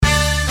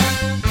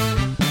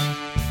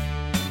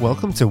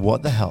Welcome to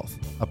What the Health,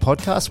 a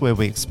podcast where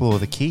we explore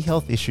the key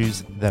health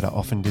issues that are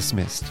often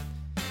dismissed.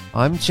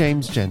 I'm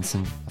James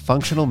Jensen, a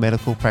functional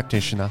medical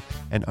practitioner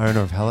and owner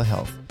of Hella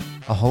Health,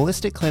 a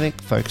holistic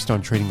clinic focused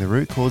on treating the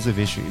root cause of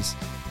issues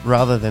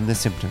rather than the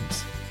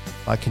symptoms,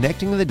 by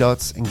connecting the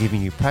dots and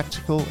giving you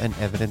practical and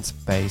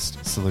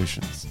evidence-based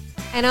solutions.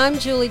 And I'm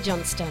Julie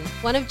Johnston,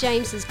 one of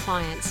James's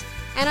clients.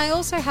 And I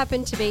also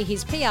happen to be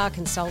his PR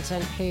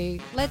consultant who,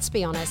 let's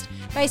be honest,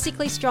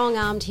 basically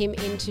strong-armed him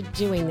into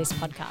doing this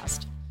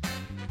podcast.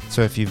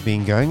 So if you've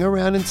been going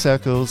around in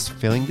circles,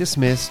 feeling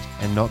dismissed,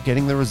 and not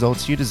getting the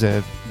results you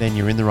deserve, then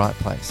you're in the right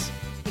place.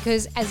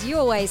 Because as you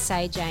always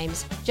say,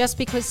 James, just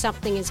because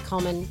something is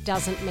common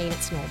doesn't mean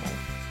it's normal.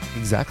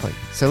 Exactly.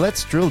 So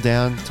let's drill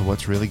down to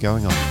what's really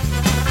going on.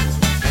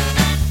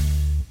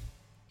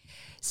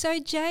 So,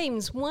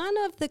 James, one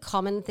of the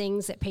common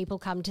things that people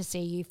come to see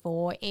you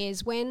for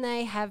is when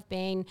they have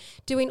been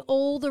doing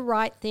all the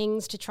right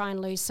things to try and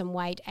lose some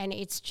weight and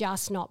it's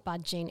just not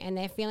budging and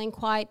they're feeling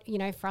quite,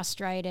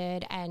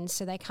 frustrated, and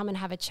so they come and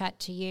have a chat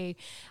to you.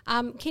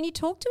 Can you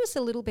talk to us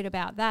a little bit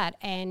about that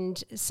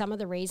and some of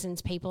the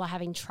reasons people are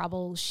having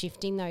trouble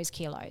shifting those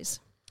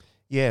kilos?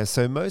 Yeah,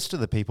 so most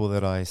of the people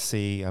that I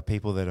see are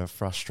people that are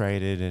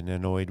frustrated and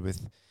annoyed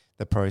with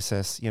the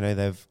process.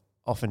 They've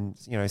often,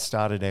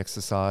 started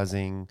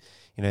exercising,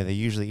 they're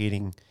usually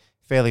eating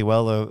fairly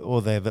well or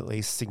they've at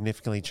least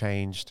significantly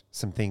changed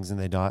some things in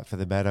their diet for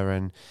the better.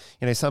 And,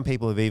 some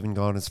people have even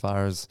gone as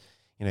far as,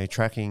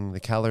 tracking the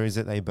calories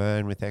that they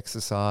burn with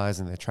exercise,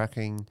 and they're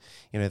tracking,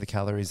 the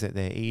calories that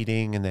they're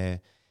eating, and they're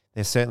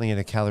certainly in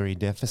a calorie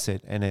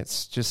deficit, and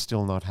it's just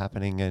still not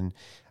happening. And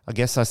I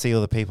guess I see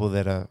all the people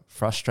that are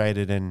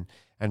frustrated and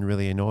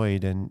really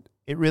annoyed, and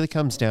it really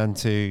comes down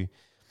to,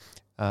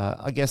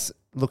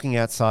 looking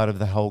outside of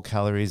the whole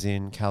calories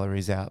in,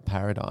 calories out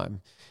paradigm,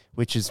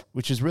 which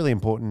is really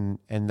important.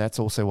 And that's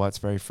also why it's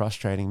very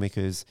frustrating,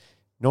 because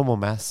normal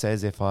math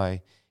says if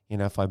I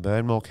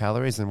burn more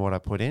calories than what I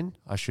put in,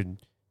 I should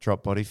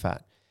drop body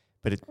fat.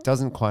 But it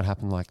doesn't quite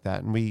happen like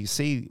that. And we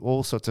see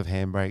all sorts of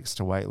handbrakes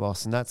to weight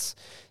loss. And that's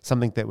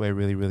something that we're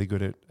really, really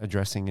good at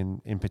addressing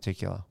in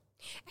particular.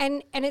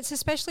 And it's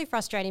especially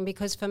frustrating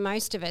because for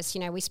most of us,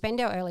 we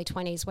spend our early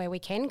 20s where we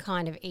can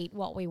kind of eat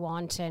what we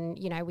want, and,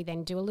 we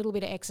then do a little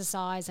bit of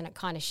exercise and it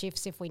kind of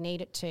shifts if we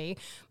need it to.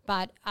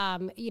 But,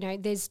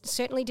 there's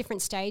certainly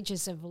different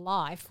stages of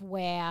life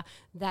where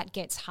that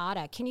gets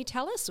harder. Can you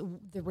tell us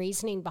the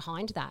reasoning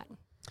behind that?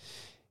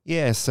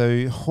 Yeah,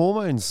 so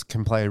hormones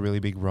can play a really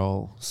big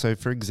role. So,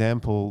 for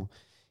example,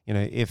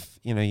 if,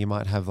 you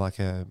might have like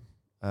a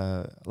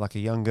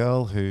young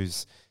girl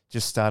who's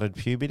just started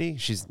puberty,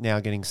 she's now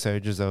getting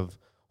surges of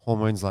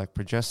hormones like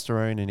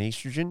progesterone and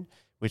estrogen,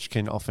 which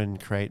can often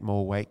create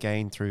more weight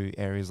gain through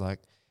areas like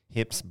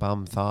hips,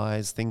 bum,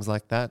 thighs, things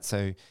like that.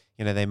 So,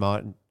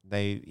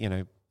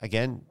 they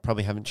again,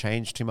 probably haven't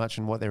changed too much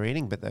in what they're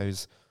eating, but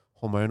those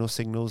hormonal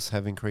signals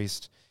have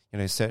increased,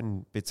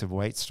 certain bits of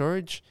weight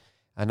storage.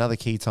 Another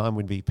key time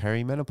would be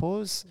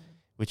perimenopause,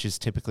 which is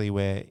typically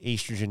where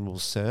estrogen will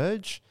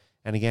surge.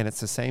 And again, it's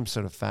the same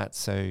sort of fat.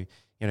 So,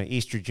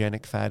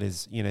 estrogenic fat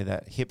is,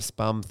 that hips,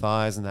 bum,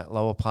 thighs, and that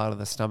lower part of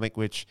the stomach,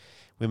 which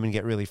women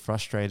get really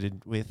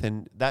frustrated with.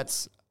 And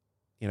that's,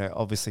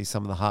 obviously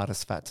some of the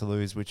hardest fat to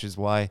lose, which is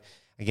why,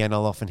 again,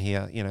 I'll often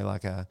hear,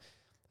 like a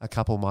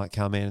couple might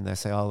come in and they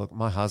say, oh, look,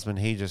 my husband,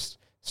 he just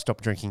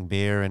stopped drinking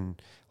beer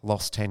and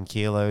lost 10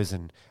 kilos,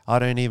 and I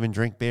don't even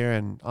drink beer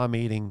and I'm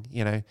eating,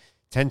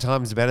 10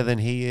 times better than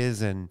he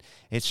is, and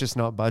it's just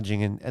not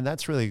budging. And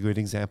that's really a good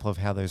example of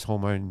how those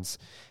hormones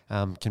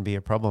can be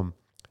a problem.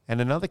 And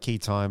another key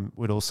time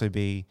would also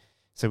be,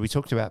 so we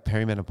talked about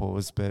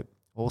perimenopause, but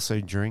also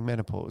during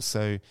menopause.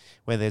 So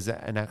where there's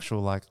an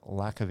actual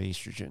lack of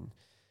estrogen.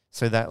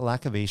 So that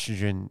lack of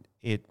estrogen,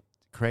 it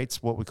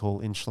creates what we call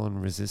insulin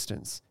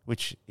resistance,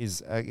 which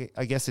is,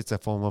 I guess it's a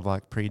form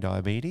of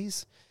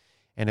pre-diabetes.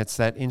 And it's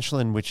that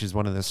insulin, which is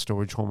one of the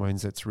storage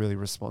hormones that's really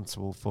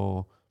responsible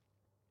for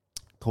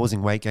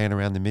causing weight gain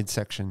around the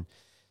midsection.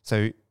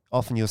 So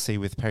often you'll see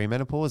with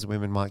perimenopause,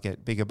 women might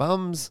get bigger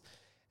bums,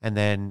 and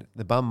then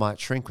the bum might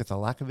shrink with a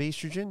lack of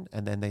estrogen,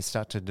 and then they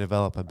start to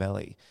develop a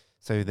belly.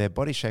 So their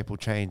body shape will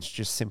change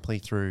just simply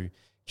through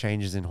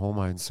changes in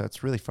hormones. So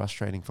it's really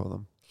frustrating for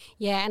them.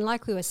 Yeah, and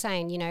like we were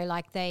saying,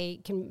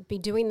 they can be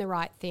doing the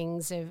right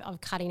things of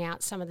cutting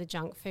out some of the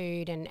junk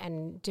food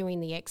and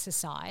doing the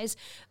exercise.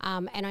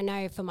 And I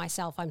know for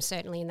myself, I'm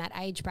certainly in that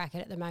age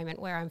bracket at the moment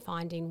where I'm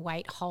finding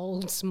weight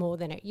holds more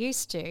than it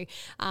used to.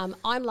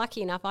 I'm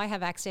lucky enough, I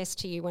have access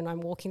to you when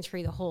I'm walking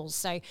through the halls.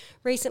 So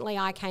recently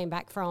I came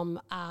back from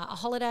a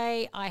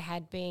holiday. I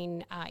had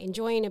been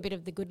enjoying a bit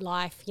of the good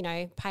life,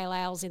 pale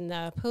ales in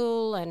the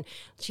pool and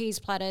cheese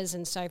platters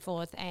and so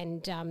forth.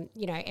 And,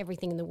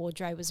 everything in the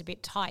wardrobe was a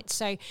bit tight.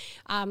 So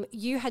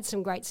you had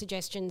some great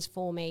suggestions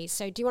for me.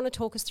 So do you want to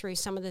talk us through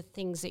some of the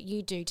things that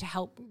you do to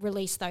help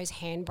release those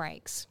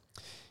handbrakes?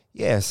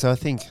 Yeah, so I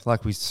think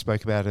like we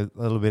spoke about a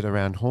little bit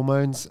around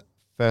hormones,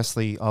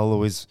 firstly, I'll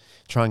always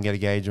try and get a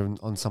gauge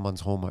on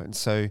someone's hormones.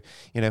 So,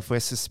 if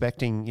we're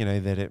suspecting,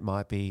 that it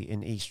might be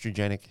an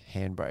estrogenic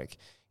handbrake,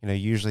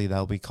 usually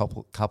they'll be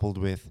coupled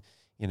with,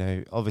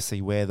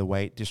 obviously where the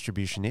weight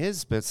distribution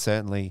is, but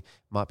certainly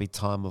might be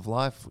time of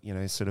life,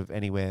 sort of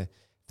anywhere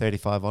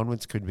 35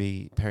 onwards could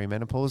be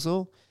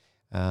perimenopausal.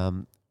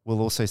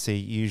 We'll also see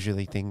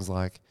usually things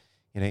like,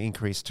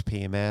 increased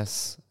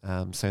PMS.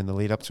 So in the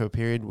lead up to a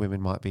period,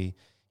 women might be,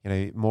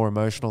 more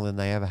emotional than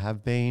they ever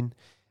have been.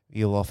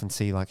 You'll often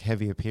see like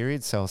heavier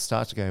periods. So I'll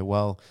start to go,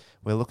 well,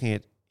 we're looking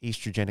at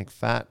estrogenic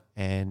fat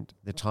and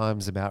the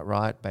time's about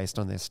right based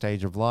on their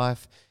stage of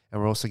life.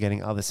 And we're also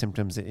getting other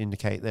symptoms that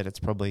indicate that it's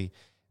probably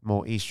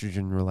more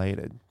estrogen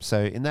related.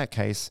 So in that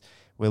case,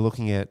 we're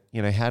looking at,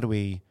 how do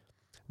we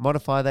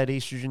modify that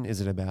estrogen?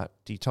 Is it about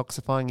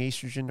detoxifying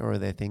estrogen, or are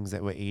there things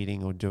that we're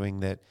eating or doing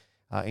that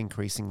are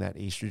increasing that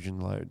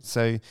estrogen load?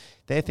 So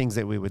they're things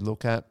that we would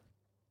look at.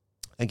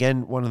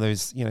 Again, one of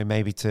those,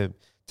 maybe to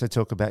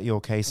talk about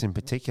your case in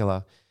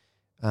particular,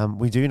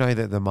 we do know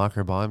that the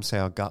microbiome, so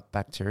our gut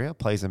bacteria,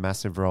 plays a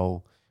massive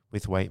role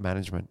with weight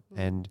management.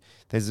 And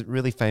there's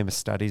really famous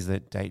studies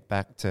that date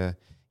back to,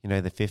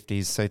 the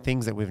 50s. So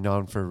things that we've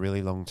known for a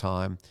really long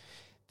time,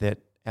 that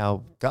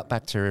our gut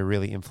bacteria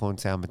really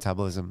influence our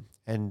metabolism.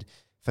 And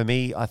for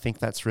me, I think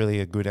that's really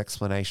a good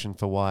explanation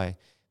for why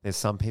there's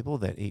some people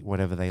that eat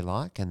whatever they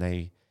like and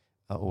they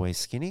are always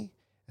skinny.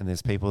 And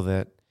there's people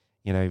that,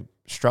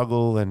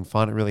 struggle and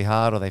find it really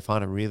hard, or they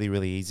find it really,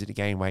 really easy to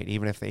gain weight,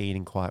 even if they're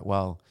eating quite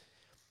well.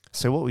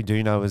 So what we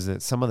do know is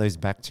that some of those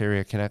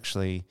bacteria can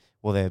actually,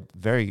 they're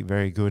very,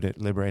 very good at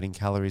liberating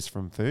calories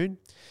from food.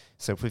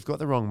 So if we've got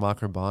the wrong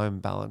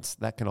microbiome balance,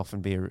 that can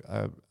often be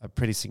a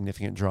pretty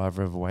significant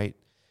driver of weight.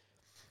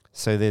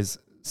 So there's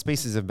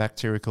species of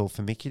bacteria called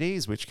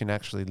Firmicutes, which can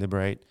actually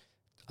liberate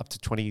up to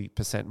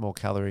 20% more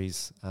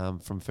calories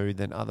from food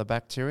than other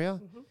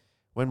bacteria. Mm-hmm.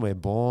 When we're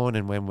born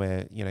and when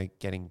we're,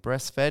 getting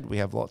breastfed, we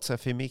have lots of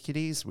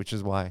Firmicutes, which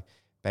is why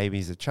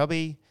babies are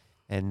chubby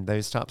and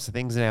those types of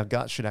things. And our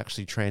gut should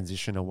actually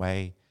transition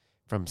away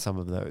from some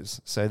of those.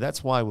 So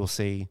that's why we'll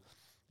see,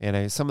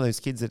 some of those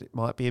kids that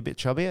might be a bit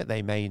chubbier,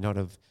 they may not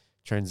have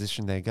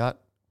transitioned their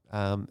gut.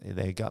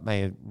 Their gut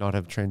may not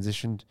have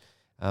transitioned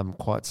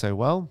quite so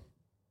well.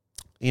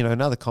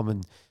 Another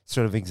common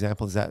sort of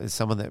example is that there's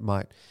someone that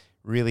might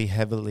really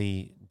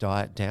heavily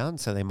diet down.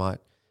 So they might,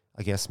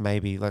 I guess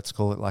maybe let's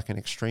call it like an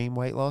extreme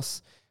weight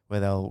loss, where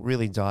they'll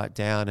really diet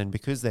down. And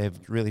because they've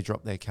really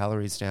dropped their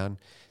calories down,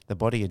 the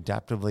body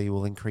adaptively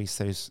will increase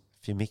those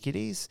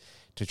Firmicutes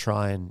to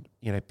try and,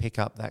 pick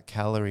up that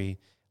calorie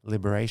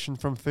liberation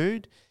from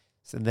food.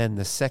 So then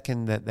the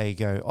second that they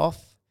go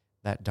off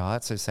that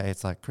diet, so say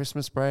it's like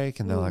Christmas break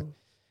and they're like,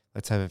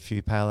 let's have a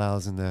few pale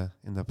ales in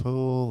the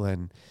pool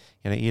and,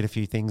 eat a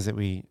few things that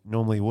we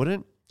normally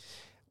wouldn't.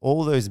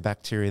 All those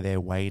bacteria,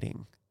 they're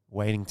waiting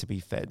to be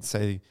fed.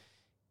 So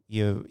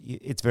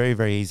it's very,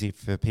 very easy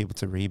for people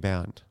to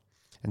rebound.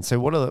 And so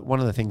one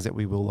of the things that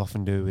we will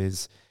often do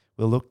is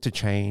we'll look to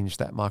change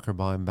that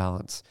microbiome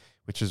balance,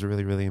 which is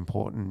really, really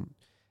important.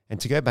 And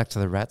to go back to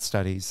the rat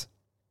studies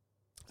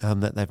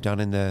that they've done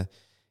in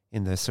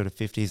the sort of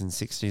 50s and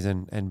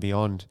 60s and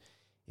beyond,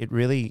 it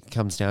really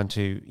comes down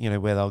to,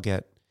 where they'll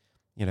get,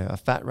 a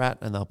fat rat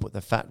and they'll put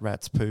the fat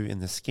rat's poo in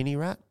the skinny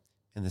rat,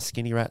 and the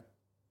skinny rat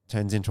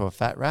turns into a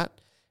fat rat,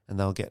 and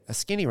they'll get a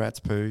skinny rat's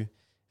poo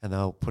and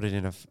they'll put it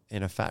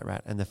in a fat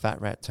rat, and the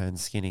fat rat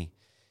turns skinny.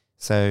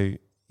 So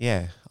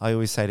yeah, I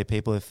always say to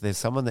people, if there's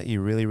someone that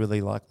you really,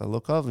 really like the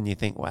look of and you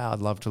think, wow, I'd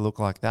love to look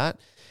like that,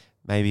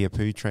 maybe a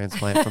poo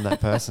transplant from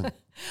that person.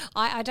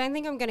 I don't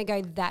think I'm going to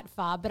go that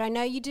far, but I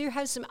know you do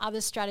have some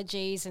other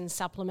strategies and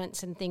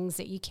supplements and things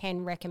that you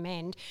can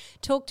recommend.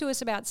 Talk to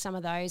us about some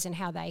of those and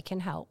how they can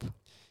help.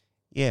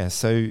 Yeah,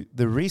 so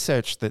the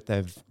research that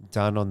they've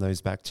done on those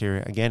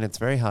bacteria, again, it's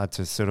very hard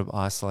to sort of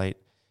isolate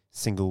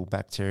single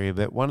bacteria,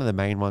 but one of the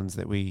main ones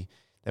that we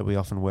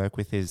often work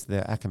with is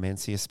the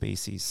Akkermansia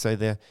species. So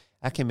the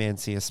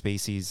Akkermansia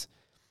species,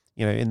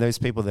 in those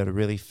people that are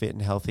really fit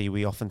and healthy,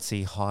 we often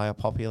see higher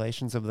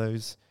populations of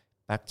those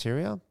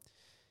bacteria.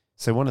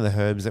 So one of the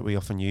herbs that we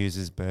often use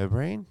is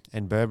berberine,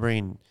 and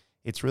berberine,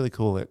 it's really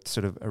cool at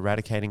sort of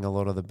eradicating a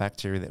lot of the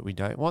bacteria that we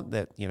don't want,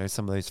 that,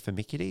 some of those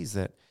Firmicutes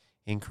that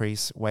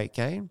increase weight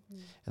gain,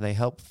 and they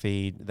help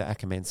feed the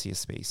Akkermansia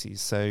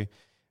species. So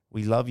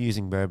we love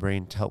using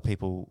berberine to help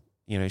people,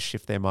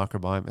 shift their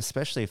microbiome,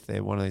 especially if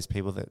they're one of those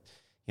people that,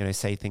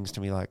 say things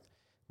to me like,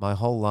 my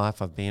whole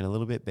life I've been a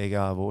little bit bigger,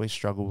 I've always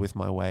struggled with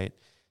my weight.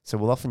 So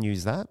we'll often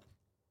use that.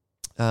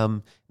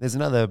 There's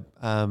another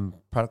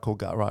product called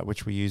Gut Right,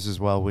 which we use as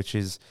well, which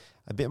is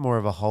a bit more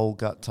of a whole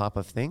gut type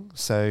of thing.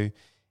 So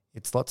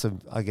it's lots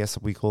of, I guess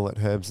we call it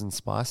herbs and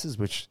spices,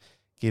 which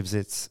gives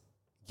it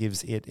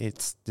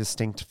its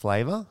distinct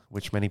flavour,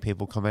 which many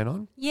people comment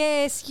on.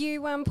 Yes,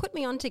 you put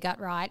me onto Gut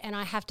Right, and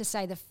I have to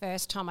say the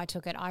first time I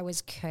took it, I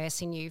was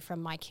cursing you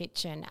from my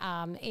kitchen.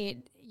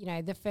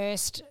 The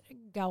first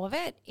go of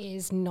it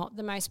is not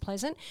the most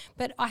pleasant.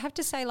 But I have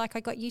to say, like, I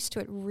got used to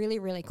it really,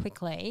 really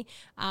quickly.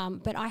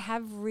 But I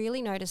have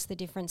really noticed the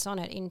difference on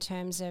it in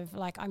terms of,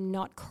 like, I'm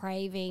not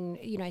craving,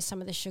 you know,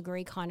 some of the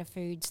sugary kind of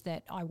foods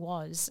that I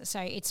was. So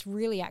it's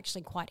really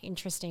actually quite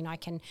interesting. I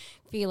can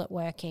feel it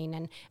working.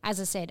 And as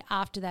I said,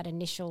 after that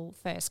initial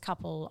first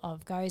couple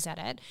of goes at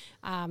it,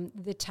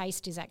 the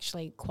taste is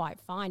actually quite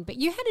fine. But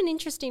you had an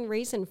interesting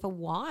reason for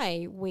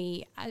why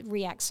we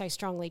react so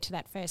strongly to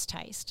that first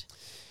taste.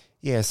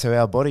 Yeah, so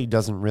our body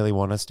doesn't really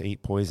want us to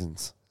eat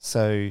poisons.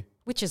 So,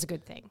 which is a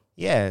good thing.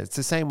 Yeah, it's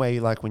the same way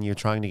like when you're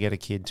trying to get a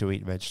kid to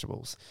eat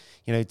vegetables.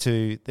 You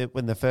know,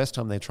 when the first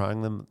time they're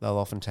trying them, they'll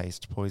often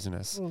taste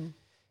poisonous.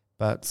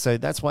 But so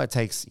that's why it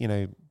takes, you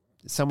know,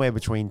 somewhere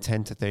between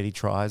 10 to 30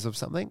 tries of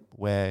something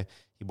where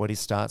your body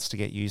starts to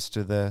get used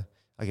to the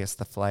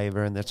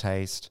flavor and the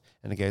taste,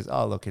 and it goes,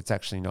 oh, look, it's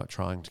actually not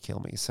trying to kill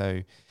me.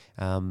 So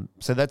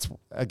that's,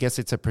 I guess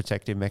it's a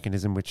protective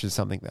mechanism, which is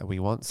something that we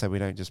want. So we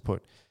don't just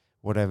put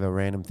whatever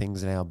random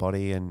things in our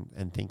body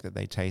and think that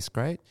they taste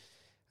great.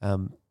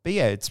 But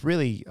yeah, it's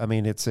really, I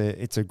mean, it's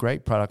a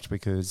great product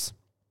because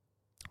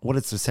what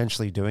it's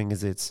essentially doing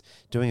is it's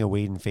doing a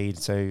weed and feed.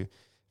 So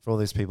for all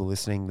those people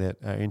listening that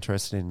are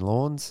interested in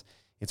lawns,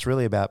 it's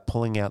really about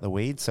pulling out the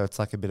weeds. So it's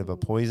like a bit of a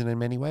poison in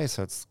many ways.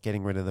 So it's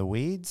getting rid of the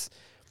weeds,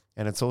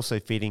 and it's also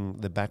feeding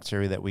the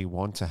bacteria that we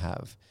want to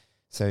have.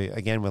 So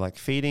again, we're like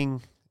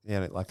feeding, you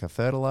know, like a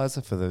fertilizer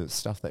for the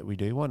stuff that we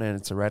do want, and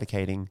it's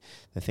eradicating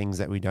the things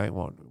that we don't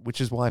want, which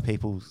is why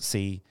people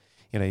see,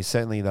 you know,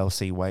 certainly they'll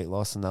see weight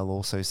loss, and they'll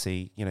also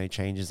see, you know,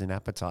 changes in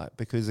appetite,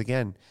 because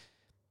again,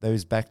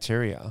 those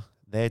bacteria,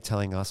 they're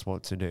telling us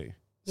what to do.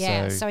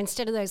 Yeah, so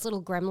instead of those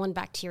little gremlin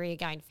bacteria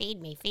going,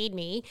 feed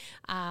me,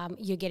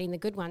 you're getting the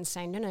good ones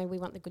saying, no, we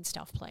want the good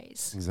stuff,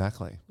 please.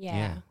 Exactly.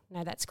 Yeah.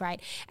 No, that's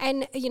great.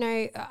 And, you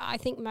know, I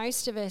think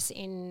most of us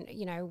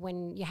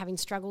when you're having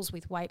struggles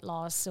with weight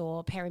loss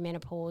or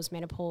perimenopause,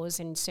 menopause,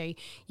 and so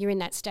you're in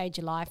that stage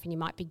of life and you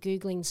might be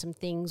Googling some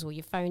things or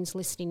your phone's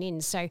listening in.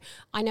 So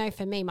I know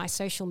for me, my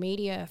social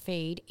media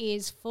feed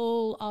is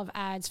full of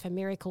ads for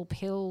miracle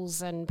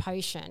pills and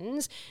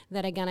potions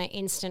that are going to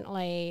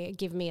instantly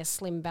give me a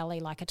slim belly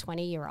like a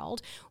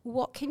 20-year-old.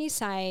 What can you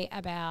say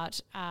about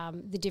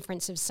the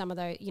difference of some of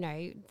those, you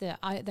know,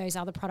 those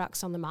other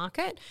products on the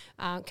market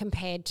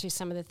compared to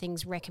some of the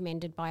things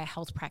recommended by a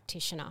health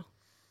practitioner?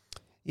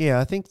 Yeah,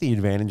 I think the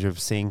advantage of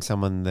seeing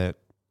someone that,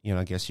 you know,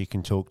 I guess you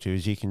can talk to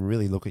is you can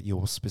really look at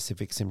your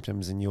specific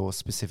symptoms in your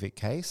specific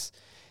case.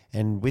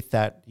 And with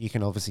that, you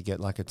can obviously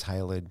get like a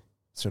tailored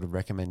sort of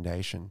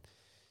recommendation.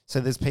 So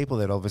there's people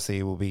that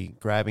obviously will be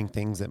grabbing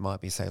things that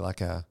might be, say,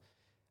 like a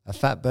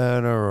fat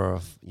burner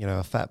or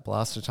a fat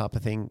blaster type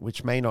of thing,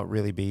 which may not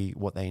really be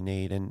what they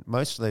need. And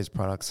most of those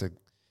products are,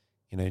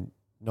 you know,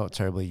 not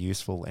terribly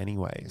useful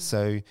anyway.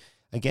 So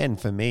again,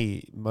 for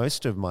me,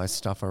 most of my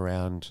stuff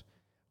around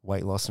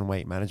weight loss and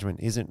weight management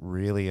isn't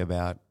really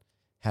about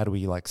how do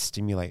we like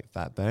stimulate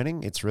fat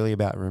burning. It's really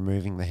about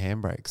removing the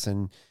handbrakes.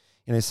 And,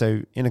 you know,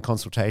 so in a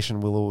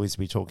consultation, we'll always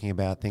be talking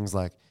about things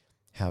like,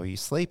 how are you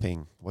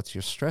sleeping? What's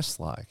your stress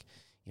like?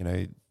 You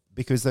know,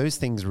 because those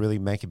things really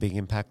make a big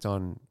impact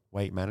on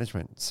weight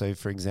management. So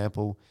for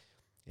example,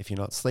 if you're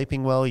not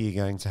sleeping well, you're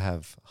going to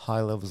have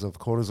high levels of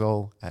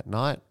cortisol at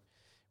night,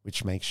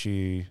 which makes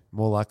you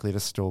more likely to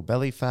store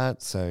belly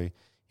fat. So,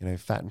 you know,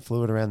 fat and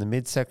fluid around the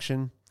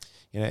midsection,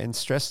 you know, and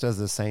stress does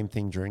the same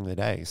thing during the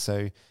day.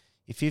 So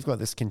if you've got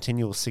this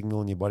continual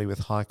signal in your body with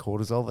high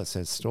cortisol that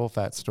says store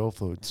fat, store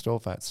fluid, store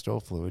fat, store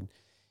fluid,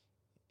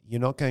 you're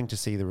not going to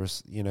see the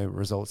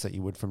results that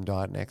you would from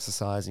diet and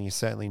exercise, and you're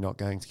certainly not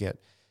going to get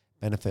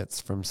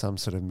benefits from some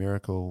sort of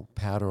miracle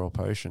powder or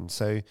potion.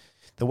 So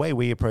the way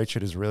we approach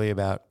it is really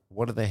about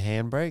what are the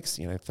handbrakes?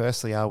 You know,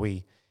 firstly, are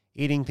we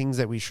eating things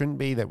that we shouldn't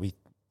be, that we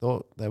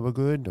thought they were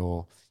good,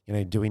 or, you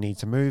know, do we need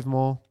to move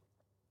more?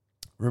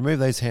 Remove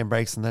those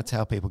handbrakes, and that's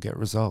how people get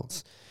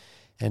results.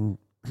 And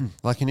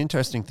like an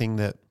interesting thing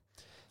that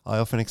I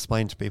often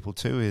explain to people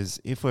too is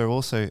if we're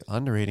also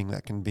under eating,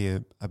 that can be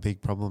a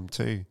big problem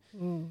too.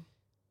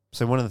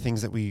 So one of the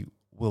things that we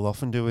will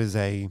often do is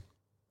a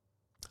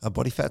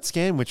body fat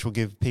scan, which will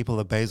give people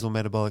a basal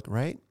metabolic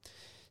rate.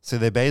 So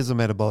their basal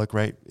metabolic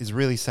rate is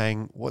really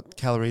saying, what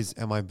calories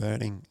am I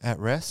burning at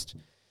rest?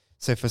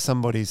 So for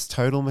somebody's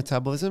total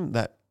metabolism,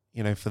 that,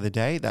 you know, for the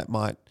day, that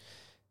might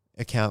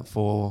account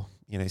for,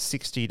 you know,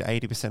 60 to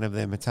 80% of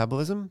their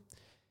metabolism.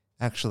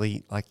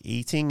 Actually, like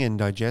eating and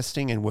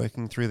digesting and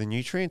working through the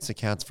nutrients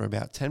accounts for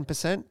about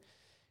 10%.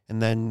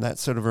 And then that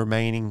sort of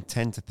remaining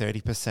 10 to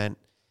 30%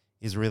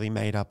 is really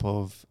made up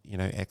of, you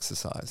know,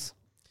 exercise.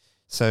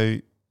 So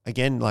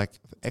again, like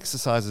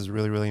exercise is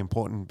really, really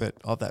important, but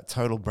of that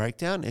total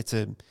breakdown, it's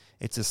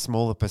a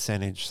smaller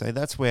percentage. So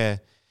that's where,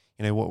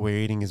 you know, what we're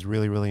eating is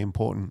really, really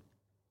important.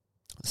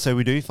 So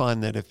we do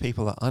find that if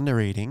people are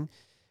under eating,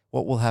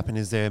 what will happen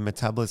is their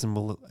metabolism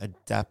will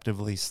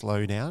adaptively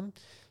slow down.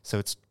 So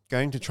it's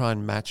going to try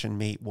and match and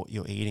meet what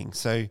you're eating.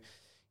 So,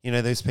 you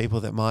know, those people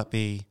that might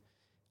be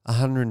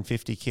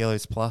 150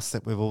 kilos plus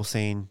that we've all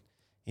seen,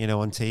 you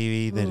know, on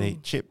TV that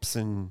eat chips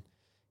and,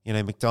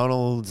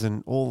 McDonald's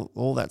and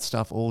all that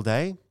stuff all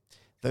day,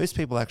 those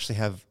people actually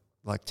have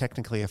like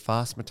technically a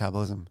fast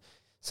metabolism.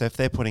 So if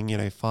they're putting,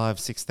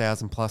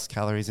 5,000-6,000 plus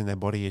calories in their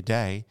body a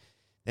day,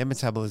 their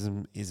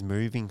metabolism is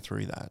moving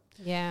through that.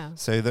 Yeah.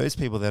 So those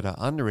people that are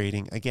under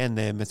eating, again,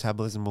 their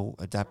metabolism will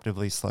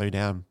adaptively slow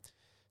down.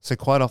 So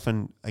quite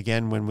often,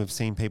 again, when we've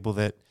seen people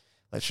that,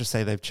 let's just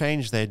say they've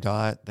changed their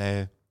diet,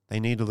 they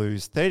need to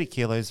lose 30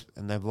 kilos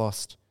and they've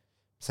lost,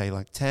 say,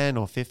 like 10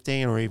 or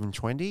 15 or even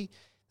 20,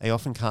 they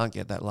often can't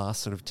get that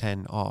last sort of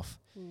 10 off.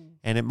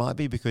 And it might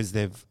be because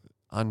they've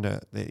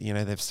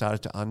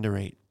started to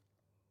undereat.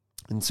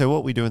 And so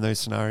what we do in those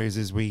scenarios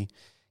is we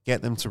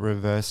get them to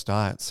reverse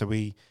diet. So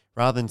we,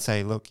 rather than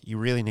say, look, you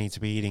really need to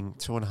be eating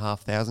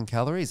 2,500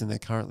 calories and they're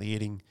currently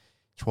eating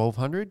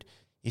 1,200.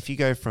 If you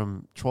go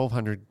from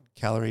 1,200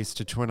 calories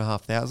to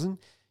 2,500,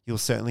 you'll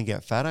certainly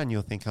get fatter and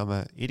you'll think I'm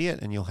an idiot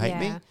and you'll hate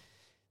me.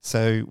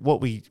 So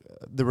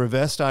the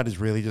reverse diet is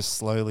really just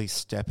slowly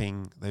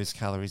stepping those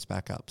calories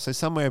back up. So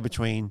somewhere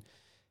between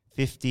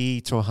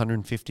 50 to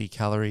 150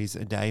 calories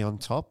a day on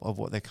top of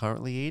what they're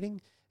currently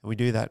eating. And we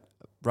do that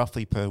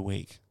roughly per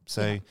week.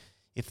 So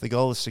if the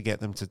goal is to get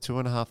them to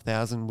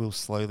 2,500, we'll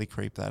slowly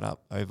creep that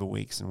up over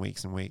weeks and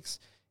weeks and weeks.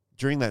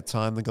 During that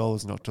time, the goal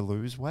is not to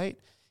lose weight.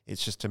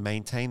 It's just to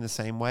maintain the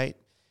same weight.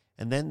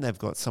 And then they've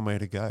got somewhere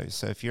to go.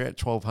 So if you're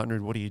at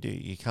 1,200, what do?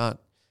 You can't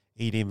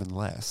eat even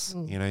less.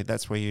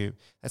 That's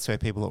where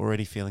people are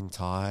already feeling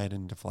tired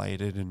and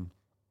deflated, and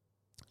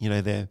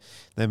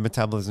their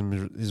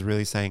metabolism is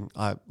really saying,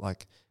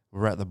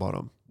 we're at the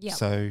bottom. Yep.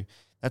 So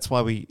that's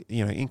why we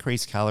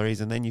increase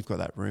calories, and then you've got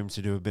that room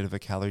to do a bit of a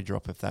calorie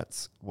drop if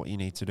that's what you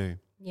need to do.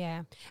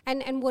 Yeah.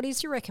 And what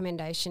is your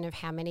recommendation of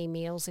how many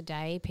meals a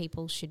day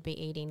people should be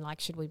eating?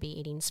 Like, should we be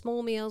eating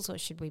small meals or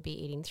should we be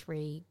eating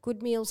 3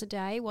 good meals a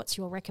day? What's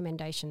your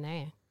recommendation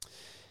there?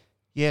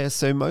 Yeah,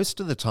 so most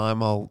of the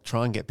time I'll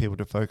try and get people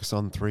to focus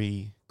on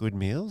 3 good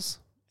meals.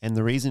 And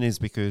the reason is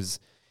because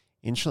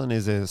insulin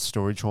is a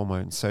storage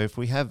hormone. So if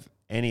we have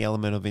any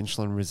element of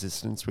insulin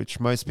resistance, which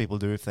most people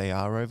do if they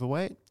are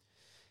overweight,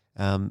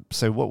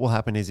 so what will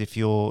happen is if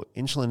your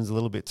insulin is a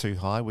little bit too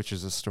high, which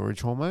is a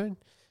storage hormone,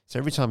 so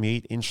every time you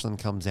eat, insulin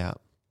comes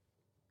out.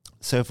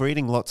 So if we're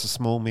eating lots of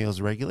small meals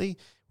regularly,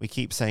 we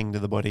keep saying to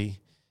the body,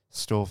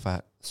 store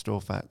fat,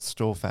 store fat,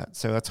 store fat.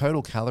 So our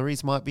total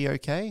calories might be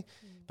okay,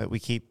 but we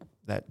keep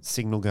that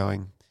signal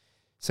going.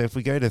 So if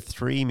we go to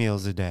 3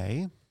 meals a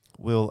day,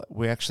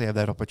 we actually have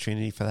that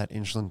opportunity for that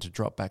insulin to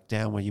drop back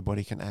down where your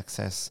body can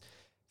access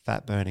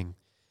fat burning.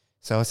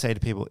 So I say to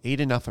people, eat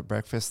enough at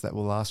breakfast that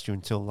will last you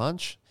until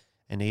lunch,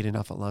 and eat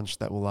enough at lunch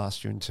that will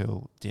last you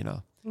until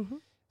dinner. Mm-hmm.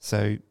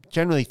 So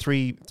generally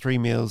 3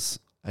 meals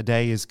a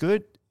day is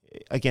good.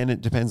 Again,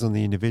 it depends on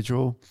the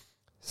individual.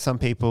 Some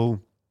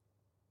people,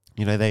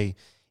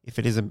 if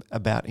it is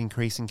about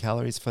increasing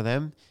calories for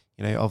them,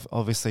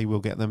 obviously we'll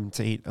get them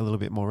to eat a little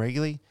bit more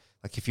regularly.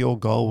 Like if your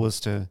goal was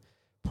to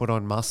put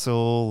on muscle,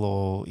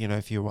 or,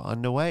 if you were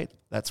underweight,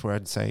 that's where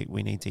I'd say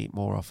we need to eat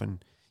more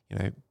often,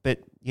 but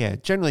yeah,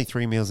 generally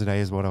 3 meals a day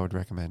is what I would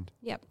recommend.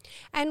 Yep.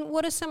 And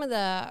what are some of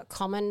the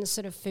common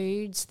sort of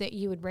foods that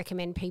you would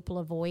recommend people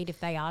avoid if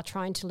they are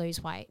trying to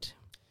lose weight?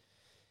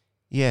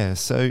 Yeah.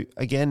 So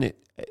again,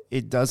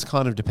 it does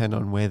kind of depend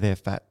on where their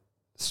fat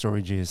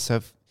storage is.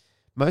 So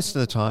most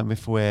of the time,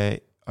 if we're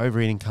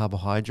overeating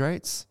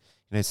carbohydrates,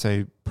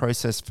 so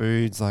processed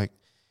foods like,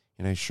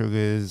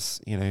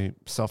 sugars,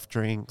 soft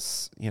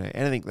drinks,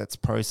 anything that's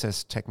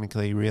processed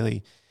technically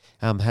really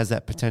has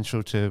that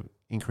potential to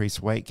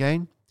increase weight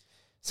gain.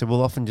 So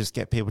we'll often just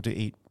get people to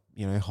eat,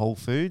 whole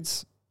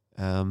foods.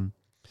 And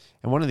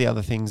one of the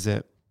other things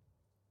that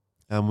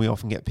we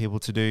often get people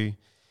to do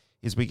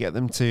is we get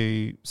them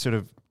to sort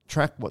of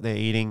track what they're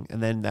eating,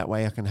 and then that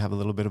way I can have a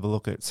little bit of a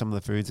look at some of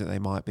the foods that they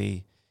might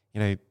be,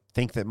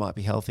 think that might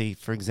be healthy.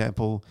 For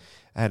example,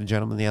 I had a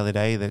gentleman the other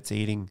day that's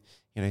eating,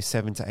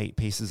 7 to 8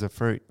 pieces of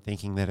fruit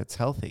thinking that it's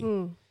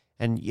healthy.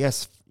 And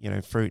yes,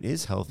 fruit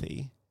is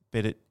healthy,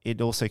 but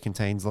it also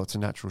contains lots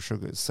of natural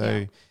sugars.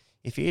 So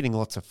if you're eating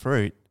lots of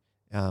fruit,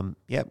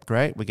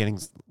 great, we're getting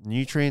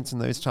nutrients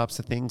and those types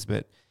of things,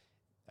 but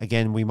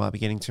again, we might be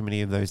getting too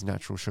many of those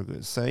natural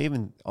sugars. So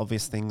even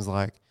obvious things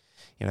like,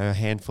 a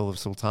handful of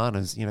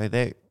sultanas,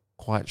 they're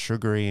quite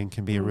sugary and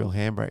can be a real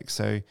handbrake.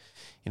 So,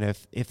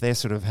 if they're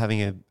sort of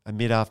having a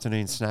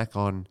mid-afternoon snack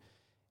on,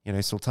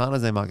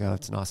 sultanas, they might go,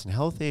 it's nice and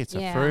healthy, it's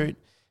a fruit,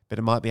 but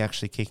it might be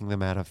actually kicking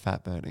them out of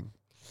fat burning.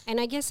 And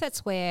I guess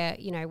that's where,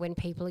 when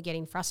people are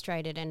getting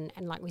frustrated and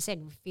like we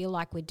said, we feel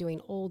like we're doing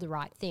all the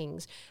right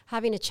things,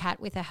 having a chat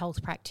with a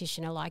health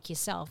practitioner like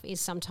yourself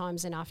is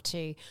sometimes enough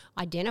to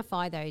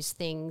identify those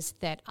things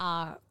that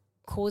are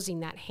causing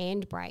that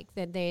handbrake,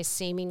 that they're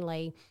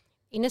seemingly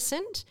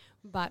innocent,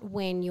 but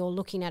when you're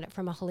looking at it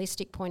from a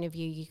holistic point of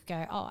view, you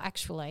go, oh,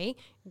 actually,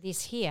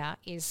 this here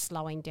is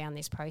slowing down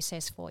this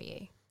process for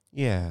you.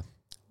 Yeah.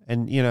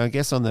 And, I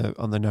guess on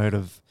the note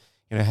of,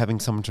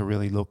 having someone to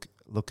really look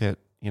at,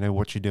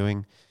 what you're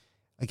doing.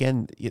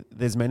 Again,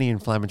 there's many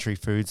inflammatory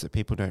foods that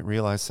people don't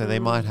realize. So they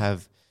might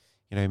have,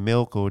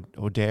 milk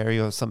or dairy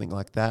or something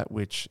like that,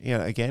 which,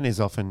 again, is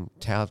often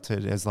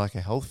touted as like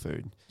a health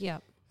food. Yeah.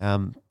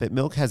 But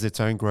milk has its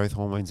own growth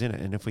hormones in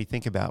it. And if we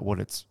think about what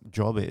its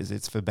job is,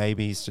 it's for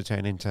babies to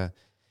turn into,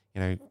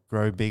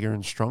 grow bigger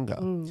and stronger.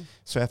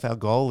 So if our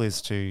goal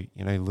is to,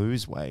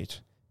 lose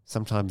weight,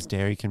 sometimes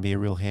dairy can be a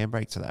real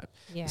handbrake to that,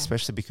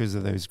 especially because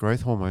of those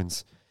growth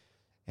hormones.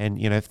 And,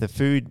 if the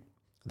food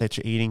that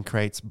you're eating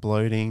creates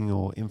bloating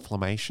or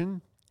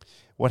inflammation,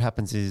 what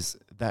happens is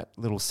that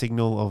little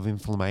signal of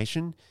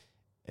inflammation,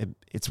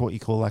 it's what you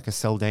call like a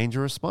cell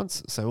danger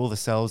response. So all the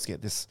cells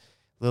get this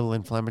little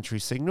inflammatory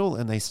signal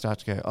and they start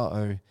to go,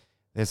 uh-oh,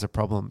 there's a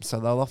problem. So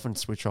they'll often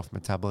switch off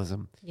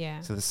metabolism.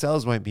 Yeah. So the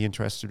cells won't be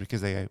interested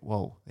because they go,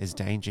 well, there's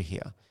danger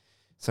here.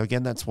 So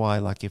again, that's why,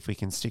 like, if we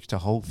can stick to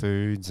whole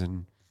foods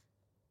and,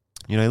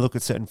 look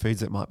at certain foods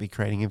that might be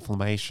creating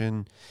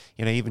inflammation,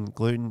 even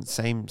gluten,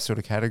 same sort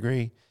of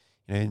category,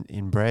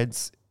 in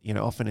breads,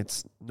 often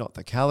it's not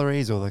the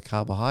calories or the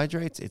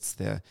carbohydrates, it's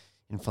the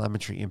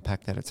inflammatory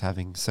impact that it's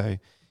having. So,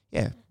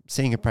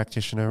 seeing a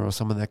practitioner or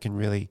someone that can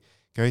really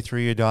go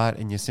through your diet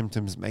and your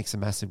symptoms makes a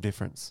massive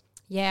difference.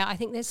 Yeah, I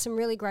think there's some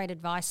really great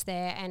advice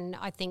there. And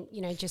I think,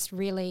 just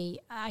really,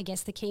 I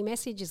guess the key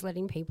message is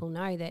letting people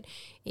know that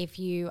if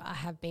you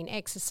have been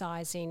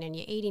exercising and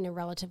you're eating a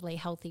relatively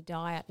healthy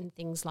diet and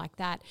things like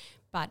that,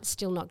 but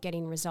still not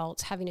getting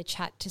results, having a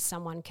chat to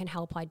someone can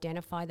help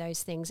identify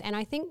those things. And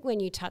I think when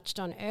you touched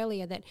on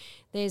earlier that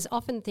there's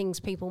often things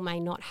people may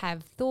not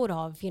have thought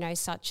of,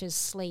 such as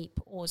sleep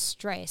or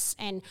stress.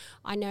 And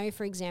I know,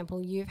 for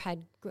example, you've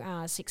had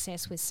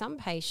success with some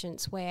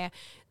patients where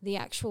the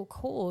actual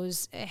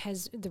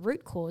the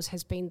root cause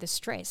has been the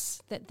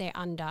stress that they're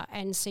under.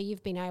 And so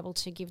you've been able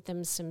to give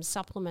them some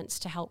supplements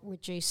to help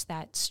reduce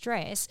that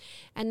stress.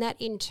 And that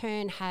in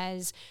turn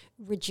has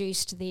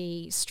reduced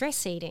the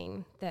stress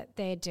eating that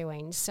they're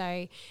doing.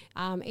 So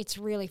it's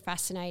really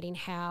fascinating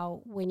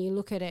how, when you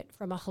look at it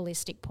from a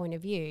holistic point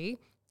of view,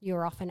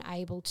 you're often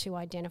able to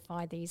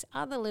identify these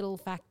other little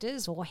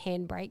factors, or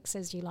handbrakes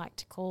as you like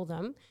to call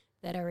them,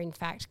 that are in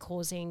fact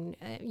causing,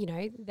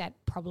 that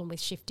problem with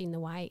shifting the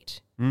weight.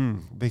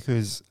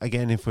 Because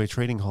again, if we're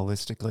treating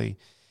holistically,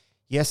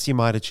 yes, you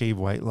might achieve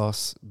weight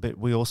loss, but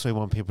we also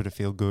want people to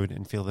feel good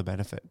and feel the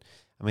benefit.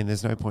 I mean,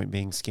 there's no point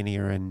being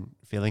skinnier and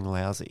feeling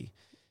lousy.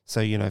 So,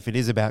 if it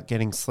is about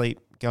getting sleep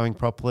going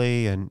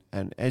properly, and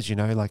as you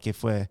know, like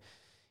if we're,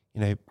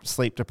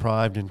 sleep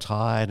deprived and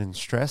tired and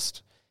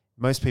stressed,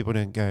 most people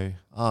don't go,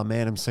 oh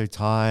man, I'm so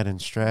tired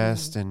and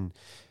stressed and,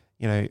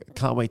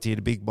 can't wait to eat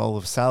a big bowl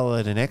of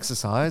salad and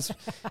exercise.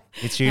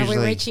 It's usually...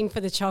 we're reaching for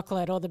the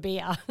chocolate or the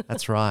beer.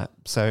 That's right.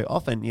 So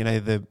often,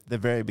 the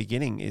very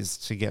beginning is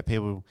to get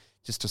people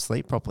just to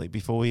sleep properly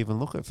before we even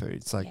look at food.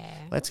 It's like,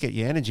 let's get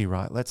your energy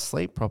right. Let's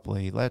sleep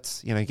properly.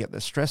 Let's, get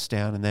the stress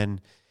down. And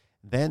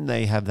then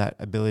they have that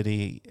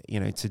ability,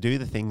 to do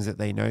the things that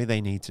they know they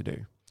need to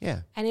do.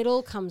 Yeah. And it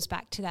all comes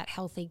back to that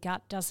healthy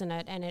gut, doesn't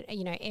it? And it,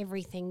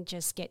 everything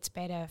just gets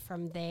better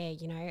from there,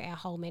 our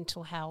whole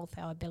mental health,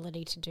 our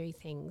ability to do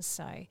things.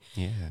 So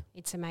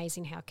it's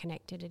amazing how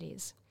connected it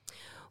is.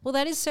 Well,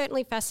 that is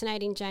certainly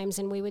fascinating, James,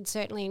 and we would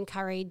certainly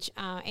encourage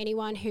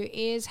anyone who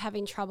is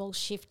having trouble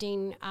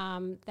shifting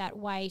that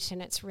weight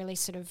and it's really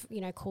sort of,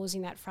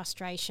 causing that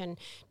frustration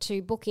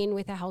to book in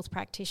with a health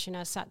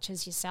practitioner such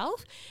as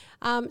yourself.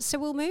 So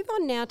we'll move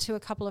on now to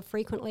a couple of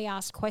frequently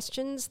asked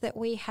questions that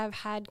we have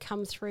had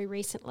come through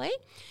recently.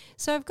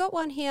 So I've got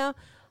one here.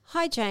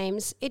 Hi,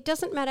 James. It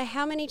doesn't matter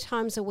how many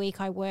times a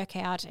week I work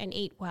out and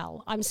eat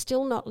well. I'm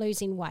still not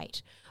losing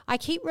weight. I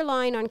keep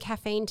relying on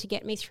caffeine to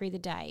get me through the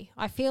day.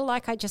 I feel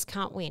like I just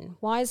can't win.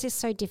 Why is this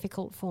so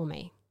difficult for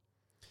me?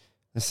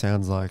 This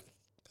sounds like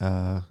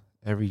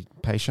every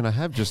patient I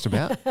have, just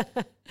about.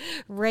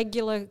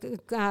 Regular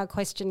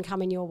question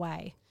coming your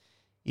way.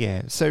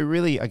 Yeah. So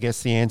really, I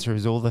guess the answer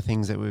is all the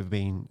things that we've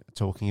been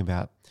talking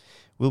about.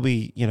 We'll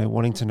be,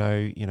 wanting to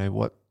know,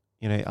 what,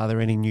 are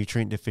there any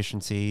nutrient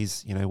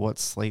deficiencies?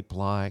 What's sleep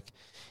like?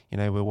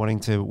 We're wanting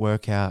to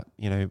work out,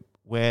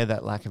 where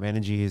that lack of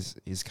energy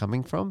is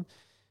coming from.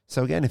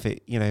 So again,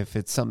 if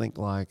it's something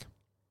like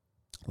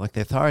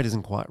their thyroid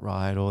isn't quite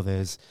right, or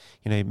there's,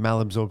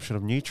 malabsorption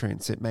of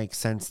nutrients, it makes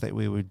sense that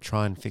we would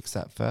try and fix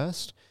that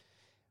first.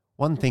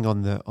 One thing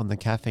on the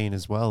caffeine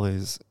as well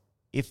is,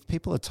 if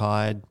people are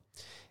tired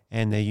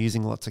and they're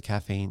using lots of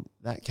caffeine,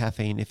 that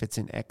caffeine, if it's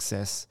in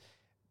excess,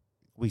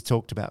 we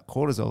talked about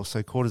cortisol.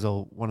 So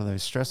cortisol, one of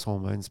those stress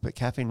hormones, but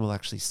caffeine will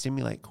actually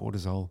stimulate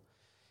cortisol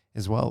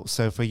as well.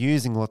 So if we're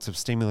using lots of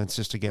stimulants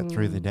just to get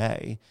through the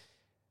day,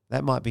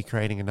 that might be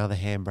creating another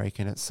handbrake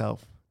in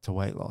itself to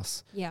weight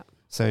loss. Yeah.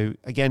 So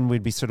again,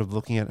 we'd be sort of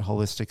looking at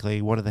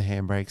holistically, what are the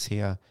handbrakes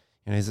here?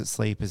 Is it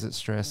sleep? Is it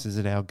stress? Is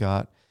it our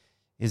gut?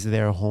 Is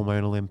there a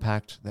hormonal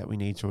impact that we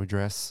need to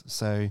address?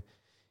 So,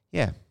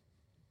 yeah.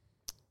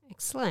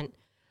 Excellent.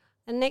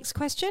 And next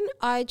question.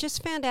 I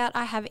just found out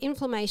I have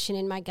inflammation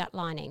in my gut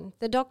lining.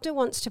 The doctor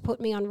wants to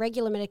put me on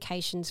regular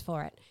medications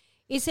for it.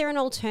 Is there an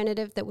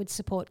alternative that would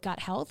support gut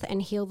health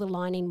and heal the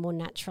lining more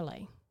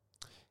naturally?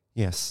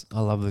 Yes,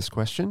 I love this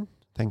question.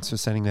 Thanks for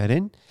sending that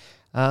in.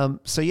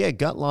 So yeah,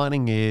 gut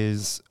lining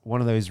is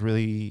one of those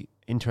really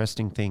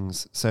interesting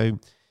things. So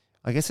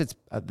I guess it's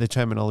the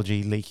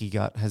terminology leaky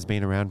gut has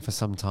been around for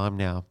some time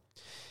now.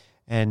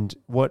 And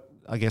what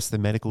I guess the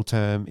medical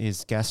term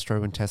is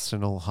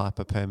gastrointestinal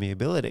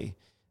hyperpermeability,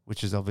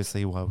 which is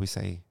obviously why we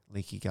say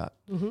leaky gut,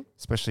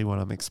 especially when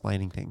I'm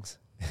explaining things.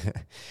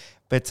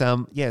 But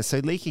so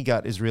leaky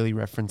gut is really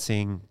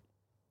referencing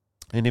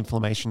an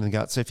inflammation in the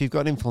gut. So if you've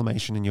got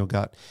inflammation in your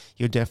gut,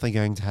 you're definitely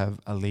going to have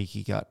a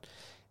leaky gut.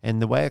 And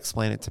the way I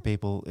explain it to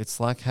people, it's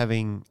like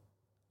having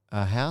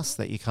a house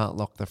that you can't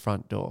lock the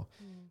front door.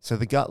 So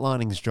the gut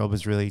lining's job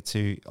is really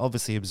to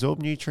obviously absorb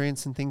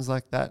nutrients and things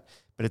like that,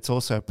 but it's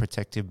also a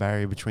protective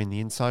barrier between the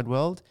inside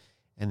world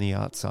and the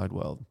outside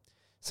world.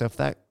 So if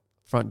that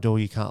front door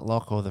you can't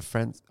lock, or the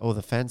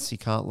fence you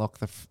can't lock,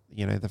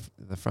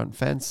 the front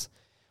fence,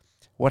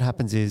 what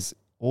happens is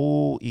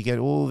you get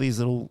all these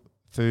little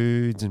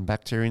foods and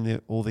bacteria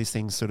and all these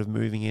things sort of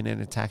moving in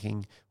and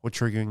attacking or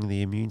triggering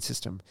the immune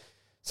system.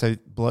 So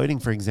bloating,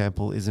 for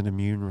example, is an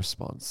immune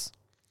response.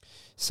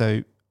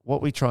 So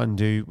what we try and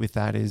do with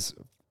that is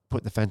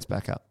put the fence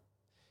back up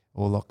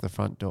or lock the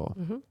front door.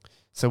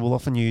 So we'll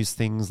often use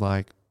things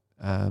like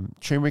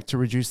turmeric to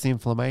reduce the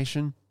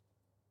inflammation.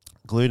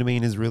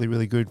 Glutamine is really,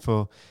 really good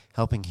for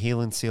helping heal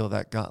and seal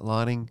that gut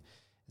lining.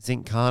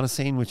 Zinc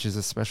carnosine, which is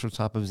a special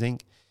type of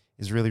zinc,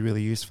 is really,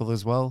 really useful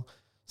as well.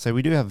 So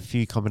we do have a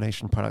few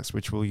combination products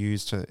which we'll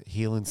use to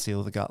heal and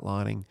seal the gut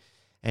lining.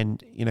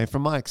 And,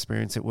 from my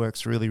experience, it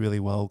works really, really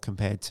well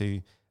compared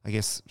to, I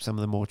guess, some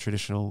of the more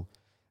traditional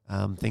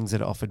things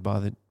that are offered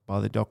by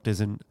the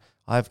doctors. And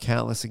I have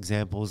countless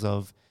examples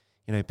of,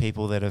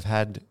 people that have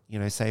had,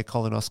 say a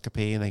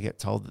colonoscopy, and they get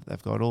told that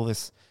they've got all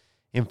this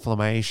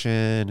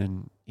inflammation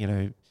and,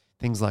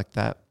 things like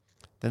that.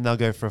 Then they'll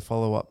go for a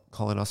follow-up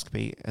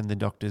colonoscopy and the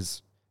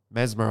doctor's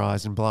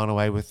mesmerized and blown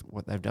away with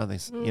what they've done.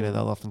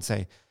 They'll often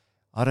say,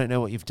 I don't know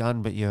what you've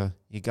done, but your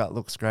gut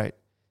looks great.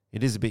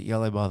 It is a bit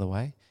yellow, by the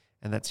way.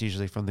 And that's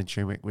usually from the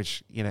turmeric,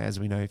 which, as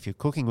we know, if you're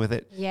cooking with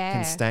it,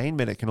 can stain,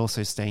 but it can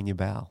also stain your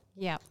bowel.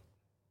 Yeah.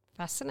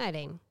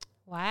 Fascinating.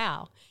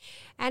 Wow.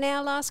 And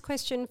our last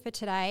question for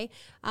today,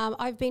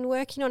 I've been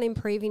working on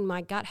improving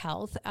my gut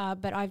health,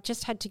 but I've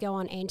just had to go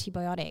on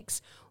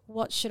antibiotics.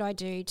 What should I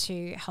do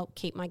to help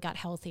keep my gut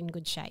health in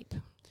good shape?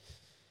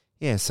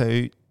 Yeah,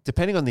 so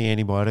depending on the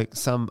antibiotic,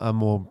 some are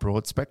more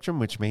broad spectrum,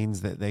 which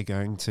means that they're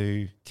going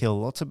to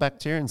kill lots of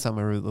bacteria, and some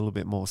are a little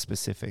bit more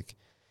specific.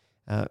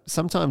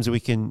 Sometimes we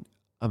can,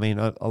 a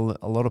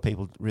lot of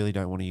people really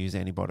don't want to use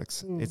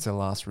antibiotics. It's a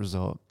last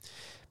resort.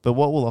 But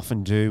what we'll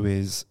often do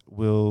is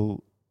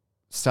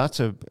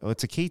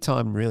it's a key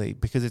time really,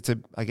 because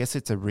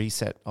it's a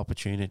reset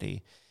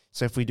opportunity.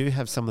 So if we do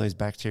have some of those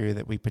bacteria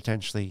that we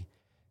potentially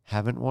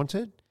haven't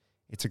wanted,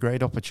 it's a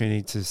great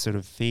opportunity to sort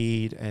of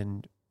feed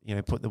and,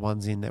 put the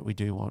ones in that we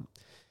do want.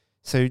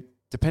 So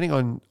depending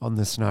on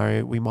the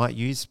scenario, we might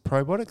use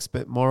probiotics,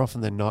 but more often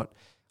than not,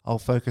 I'll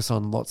focus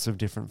on lots of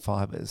different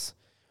fibers.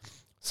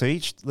 So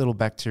each little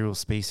bacterial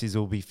species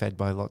will be fed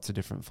by lots of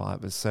different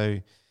fibers. So,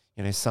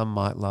 some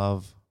might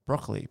love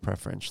broccoli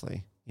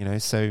preferentially,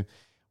 So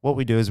what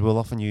we do is we'll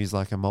often use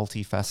like a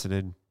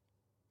multifaceted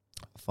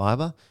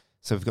fiber.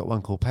 So we've got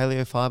one called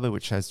paleo fiber,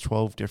 which has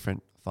 12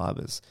 different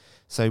fibers.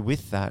 So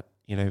with that,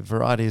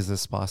 variety is the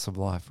spice of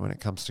life when it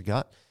comes to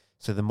gut.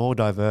 So the more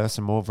diverse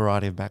and more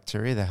variety of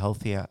bacteria, the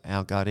healthier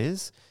our gut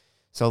is.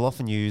 So I'll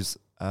often use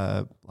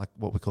like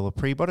what we call a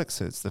prebiotic.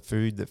 So it's the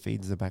food that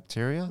feeds the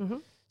bacteria.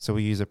 So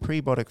we use a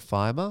prebiotic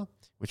fiber,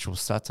 which will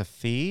start to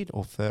feed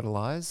or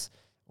fertilize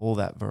all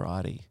that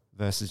variety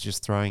versus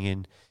just throwing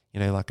in,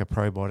 like a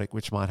probiotic,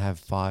 which might have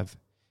 5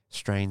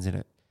 strains in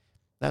it.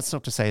 That's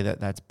not to say that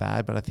that's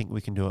bad, but I think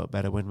we can do it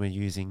better when we're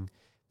using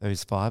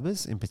those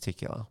fibers in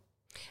particular.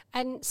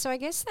 And so I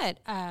guess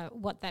that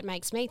what that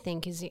makes me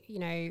think is,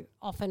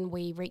 often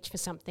we reach for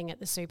something at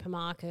the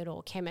supermarket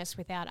or chemist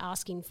without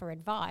asking for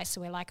advice.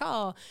 So we're like,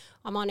 oh,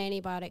 I'm on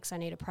antibiotics, I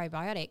need a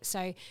probiotic.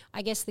 So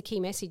I guess the key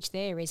message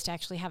there is to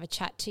actually have a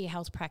chat to your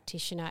health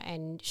practitioner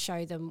and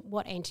show them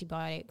what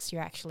antibiotics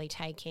you're actually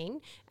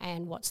taking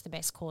and what's the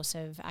best course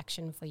of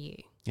action for you.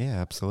 Yeah,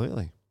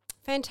 absolutely.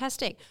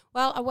 Fantastic.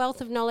 Well, a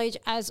wealth of knowledge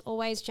as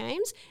always,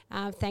 James.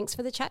 Thanks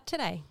for the chat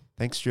today.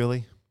 Thanks,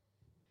 Julie.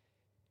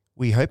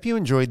 We hope you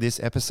enjoyed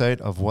this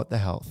episode of What the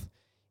Health.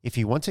 If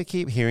you want to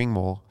keep hearing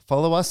more,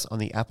 follow us on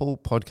the Apple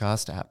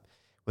Podcast app,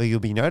 where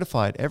you'll be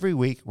notified every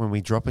week when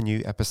we drop a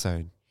new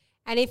episode.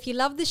 And if you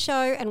love the show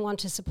and want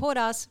to support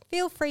us,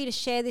 feel free to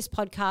share this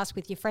podcast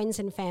with your friends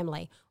and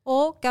family,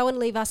 or go and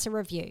leave us a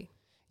review.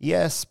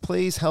 Yes,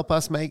 please help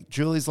us make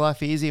Julie's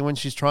life easier when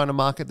she's trying to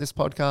market this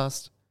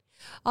podcast.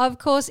 Of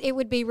course, it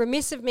would be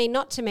remiss of me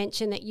not to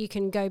mention that you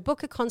can go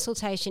book a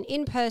consultation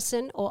in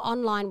person or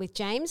online with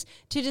James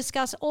to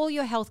discuss all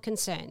your health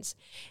concerns.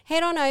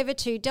 Head on over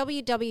to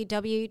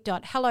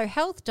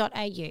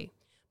www.hellohealth.au.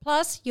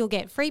 Plus, you'll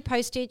get free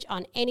postage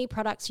on any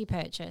products you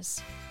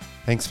purchase.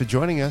 Thanks for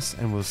joining us,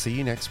 and we'll see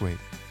you next week.